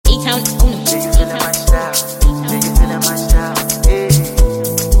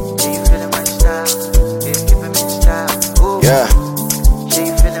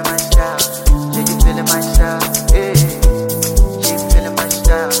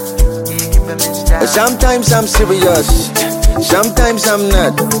Sometimes I'm serious, sometimes I'm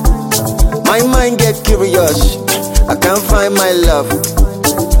not. My mind get curious, I can't find my love.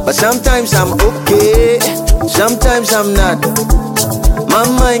 But sometimes I'm okay, sometimes I'm not. My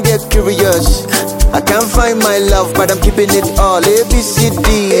mind get curious, I can't find my love, but I'm keeping it all.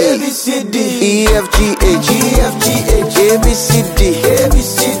 ABCD, ABCD, EFGH, EFGH, ABCD,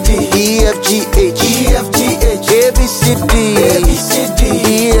 ABCD, EFGH, EFGH, ABCD, ABCD,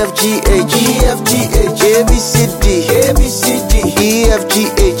 EFGH, EFGH, ABCD, ABCD,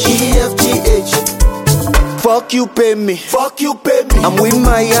 EFGH, EFGH. Fuck you, pay me. Fuck you, pay me. I'm with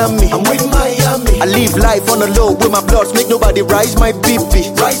Miami. I'm with Miami. I live life on the low with my bloods. Make nobody rise my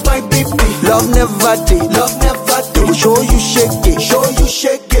BP. Rise my BP. Love never did. Love never did. Will show you shake it. Show you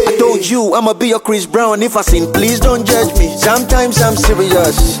shake it. I told you I'ma be your Chris Brown. If I sin, please don't judge me. Sometimes I'm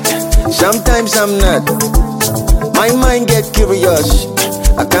serious. Sometimes I'm not. My mind get curious.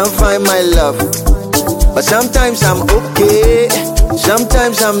 I can't find my love. But sometimes I'm okay.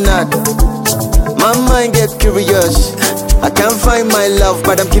 Sometimes I'm not. My mind get curious, I can't find my love,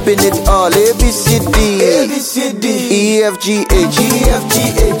 but I'm keeping it all. ABCD, ABCD, EFGH,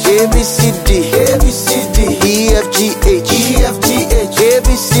 EFGH, ABCD, ABCD, EFGH, EFGH,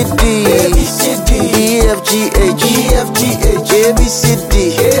 ABCD, ABCD, EFGH, EFGH, ABCD,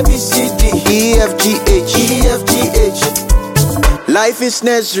 ABCD, EFGH, EFGH. Life is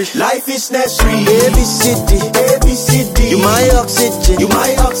necessary, life is necessary. ABCD, ABCD. You my oxygen, you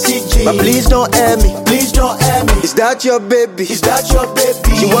my oxygen. But please don't air me, please don't air me. Is that your baby? Is that your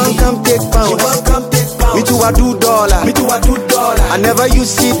baby? She won't come take pounds, she won't come take pounds. Me too I do dollar, me too I do dollar. I never use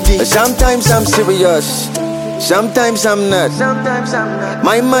CD. Sometimes I'm serious, sometimes I'm not. Sometimes I'm not.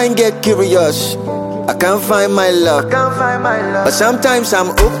 My mind get curious, I can't find my love, can't find my love. But sometimes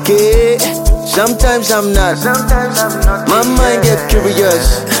I'm okay, sometimes I'm not. Sometimes I'm not. My mind get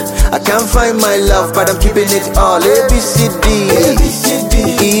curious, I can't find my love, but I'm keeping it all. ABCD, ABCD,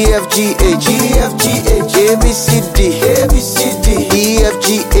 EFGH, EFGH, ABCD, ABCD,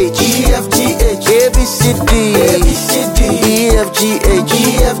 EFGH, EFGH, ABCD, ABCD, EFGH,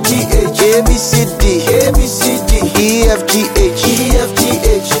 EFGH, ABCD,